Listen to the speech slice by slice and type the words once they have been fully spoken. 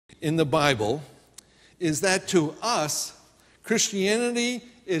in the Bible is that to us, Christianity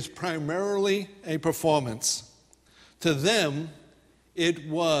is primarily a performance. To them, it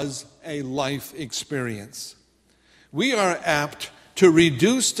was a life experience. We are apt to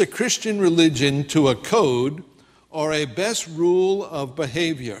reduce the Christian religion to a code or a best rule of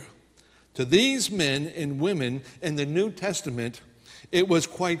behavior. To these men and women in the New Testament, it was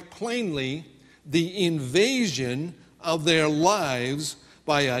quite plainly the invasion of their lives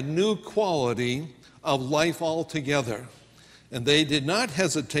by a new quality of life altogether. And they did not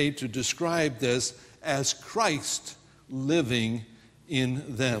hesitate to describe this as Christ living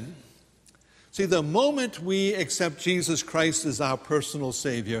in them. See, the moment we accept Jesus Christ as our personal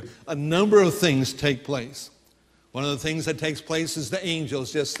Savior, a number of things take place. One of the things that takes place is the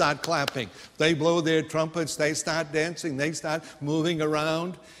angels just start clapping. They blow their trumpets, they start dancing, they start moving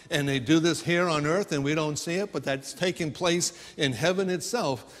around, and they do this here on earth, and we don't see it, but that's taking place in heaven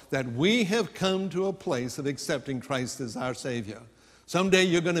itself, that we have come to a place of accepting Christ as our Savior. Someday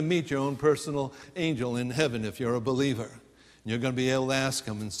you're going to meet your own personal angel in heaven if you're a believer. And you're going to be able to ask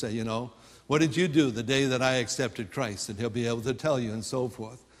him and say, what did you do the day that I accepted Christ? And he'll be able to tell you and so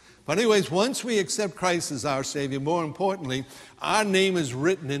forth. But anyways, once we accept Christ as our Savior, more importantly, our name is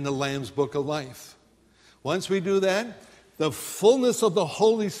written in the Lamb's Book of Life. Once we do that, the fullness of the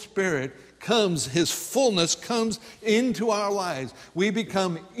Holy Spirit comes, His fullness comes into our lives. We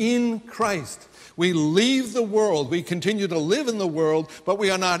become in Christ. We leave the world. We continue to live in the world, but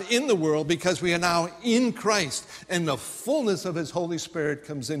we are not in the world because we are now in Christ, and the fullness of His Holy Spirit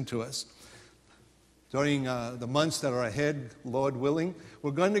comes into us. During the months that are ahead, Lord willing,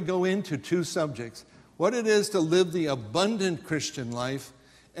 we're going to go into two subjects. What it is to live the abundant Christian life,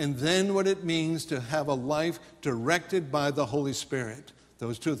 and then what it means to have a life directed by the Holy Spirit.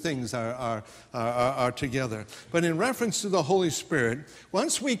 Those two things are together. But in reference to the Holy Spirit,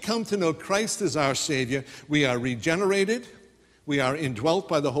 once we come to know Christ as our Savior, we are regenerated, we are indwelt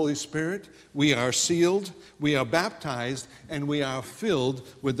by the Holy Spirit, we are sealed, we are baptized, and we are filled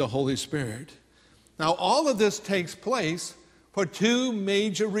with the Holy Spirit. Now, all of this takes place for two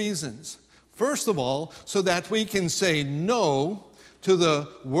major reasons. First of all, so that we can say no to the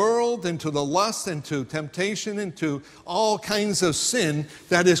world and to the lust and to temptation and to all kinds of sin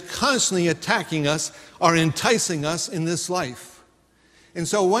that is constantly attacking us or enticing us in this life. And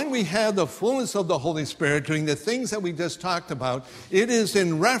so when we have the fullness of the Holy Spirit doing the things that we just talked about, it is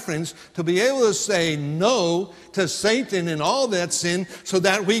in reference to be able to say no to Satan and all that sin so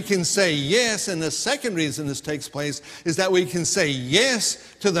that we can say yes. And the second reason this takes place is that we can say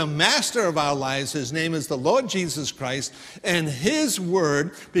yes to the master of our lives. His name is the Lord Jesus Christ, and His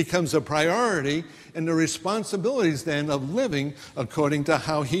word becomes a priority in the responsibilities then of living according to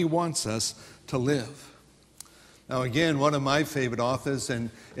how He wants us to live. Now again, one of my favorite authors, and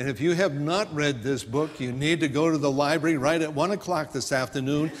if you have not read this book, you need to go to the library right at 1 o'clock this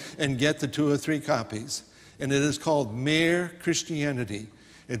afternoon and get the 2 or 3 copies. And it is called Mere Christianity.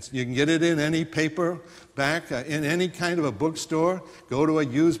 You can get it in any paperback, in any kind of a bookstore. Go to a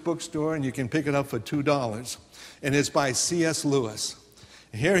used bookstore and you can pick it up for $2. And it's by C.S. Lewis.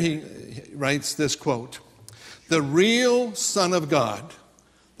 Here he writes this quote: "The real Son of God,"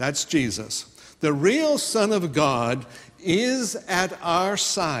 that's Jesus, "the real Son of God is at our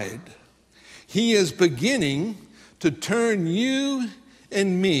side. He is beginning to turn you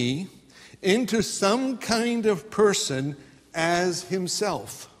and me into some kind of person as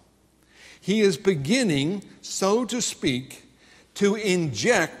Himself. He is beginning, so to speak, to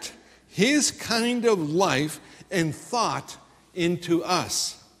inject His kind of life and thought into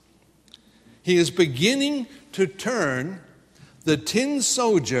us. He is beginning to turn the tin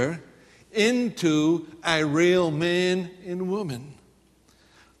soldier into a real man and woman.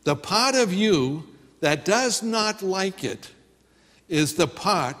 The part of you that does not like it is the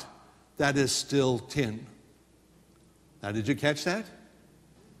part that is still tin." Now, did you catch that?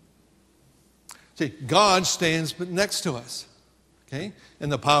 See, God stands next to us, okay, in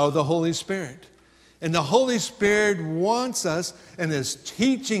the power of the Holy Spirit. And the Holy Spirit wants us and is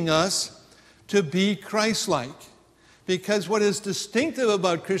teaching us to be Christ-like. Because what is distinctive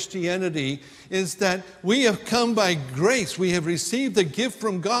about Christianity is that we have come by grace. We have received the gift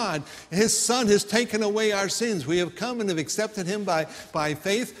from God. His Son has taken away our sins. We have come and have accepted Him by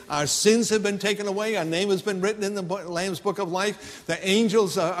faith. Our sins have been taken away. Our name has been written in the Lamb's Book of Life. The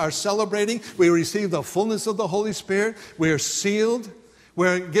angels are celebrating. We receive the fullness of the Holy Spirit. We are sealed.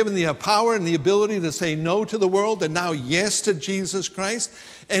 We're given the power and the ability to say no to the world and now yes to Jesus Christ.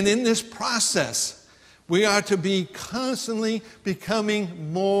 And in this process, we are to be constantly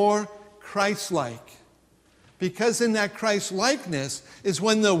becoming more Christ-like. Because in that Christ-likeness is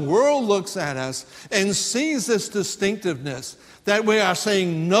when the world looks at us and sees this distinctiveness, that we are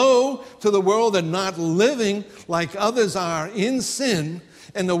saying no to the world and not living like others are in sin,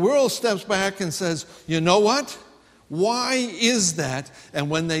 and the world steps back and says, you know what? Why is that? And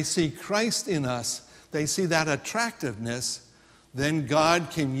when they see Christ in us, they see that attractiveness, then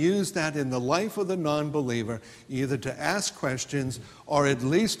God can use that in the life of the non-believer, either to ask questions or at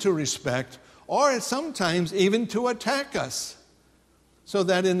least to respect, or sometimes even to attack us, so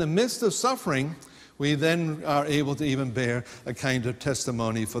that in the midst of suffering, we then are able to even bear a kind of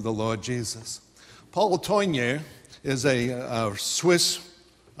testimony for the Lord Jesus. Paul Tournier is a Swiss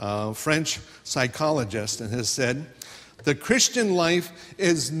French psychologist and has said, the Christian life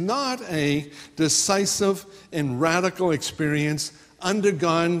is not a decisive and radical experience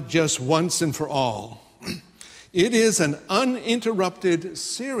undergone just once and for all. It is an uninterrupted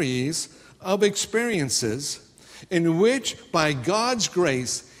series of experiences in which, by God's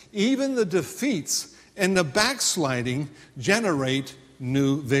grace, even the defeats and the backsliding generate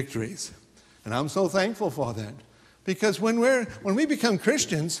new victories. And I'm so thankful for that. Because when we become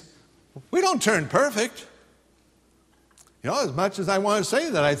Christians, we don't turn perfect. You know, as much as I want to say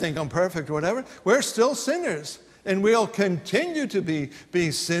that I think I'm perfect or whatever, we're still sinners. And we'll continue to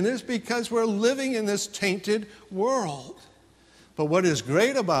be sinners because we're living in this tainted world. But what is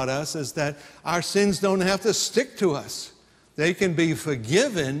great about us is that our sins don't have to stick to us. They can be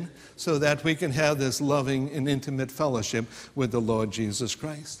forgiven so that we can have this loving and intimate fellowship with the Lord Jesus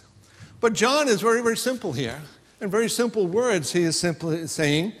Christ. But John is very, very simple here. In very simple words, he is simply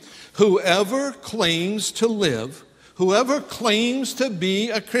saying, whoever claims to live, whoever claims to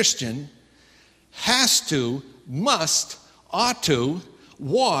be a Christian has to, must, ought to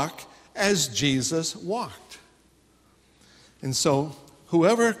walk as Jesus walked. And so,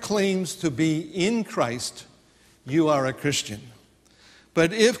 whoever claims to be in Christ, you are a Christian.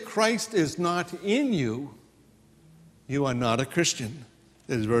 But if Christ is not in you, you are not a Christian.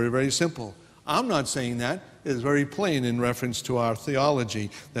 It is very, very simple. I'm not saying that. It is very plain in reference to our theology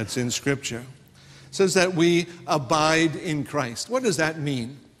that's in Scripture. It says that we abide in Christ. What does that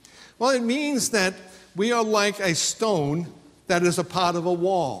mean? Well, it means that we are like a stone that is a part of a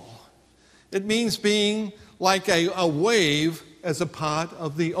wall. It means being like a wave as a part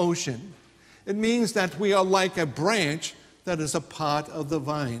of the ocean. It means that we are like a branch that is a part of the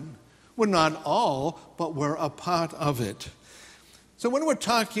vine. We're not all, but we're a part of it. So when we're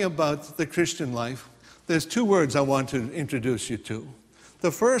talking about the Christian life, there's two words I want to introduce you to.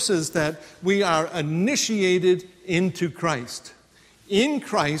 The first is that we are initiated into Christ. In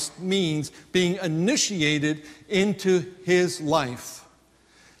Christ means being initiated into his life.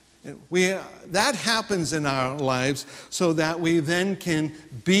 That happens in our lives so that we then can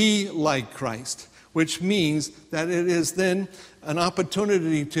be like Christ, which means that it is then an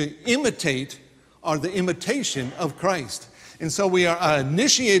opportunity to imitate, or the imitation of Christ. And so we are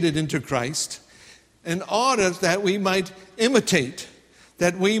initiated into Christ in order that we might imitate,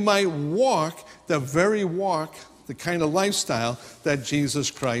 that we might walk the very walk, the kind of lifestyle that Jesus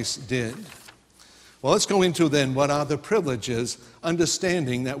Christ did. Well, let's go into then what are the privileges,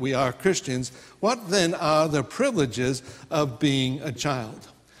 understanding that we are Christians. What then are the privileges of being a child?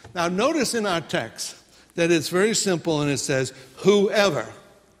 Now, notice in our text that it's very simple and it says, whoever.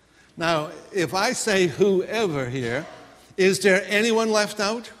 Now, if I say whoever here, is there anyone left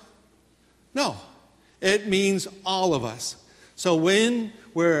out? No. It means all of us. So when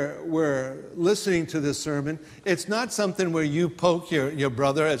we're listening to this sermon, it's not something where you poke your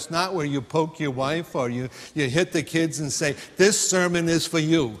brother. It's not where you poke your wife or you hit the kids and say, this sermon is for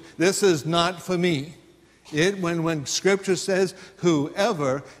you. This is not for me. When Scripture says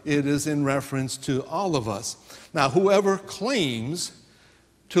whoever, it is in reference to all of us. Now, whoever claims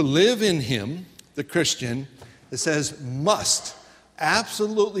to live in him, the Christian, it says must,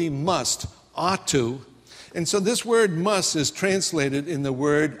 absolutely must, ought to. And so this word must is translated in the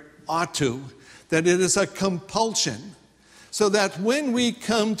word ought to, that it is a compulsion. So that when we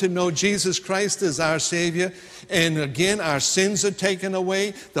come to know Jesus Christ as our Savior, and again our sins are taken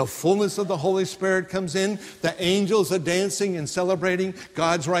away, the fullness of the Holy Spirit comes in, the angels are dancing and celebrating,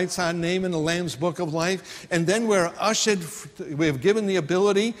 God writes our name in the Lamb's Book of Life, and then we're ushered, we're given the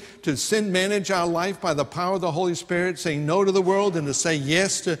ability to sin manage our life by the power of the Holy Spirit, saying no to the world and to say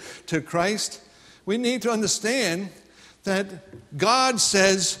yes to Christ. We need to understand that God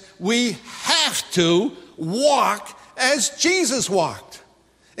says we have to walk as Jesus walked.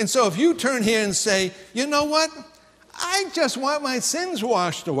 And so if you turn here and say, you know what? I just want my sins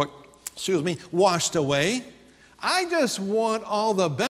washed away. I just want all the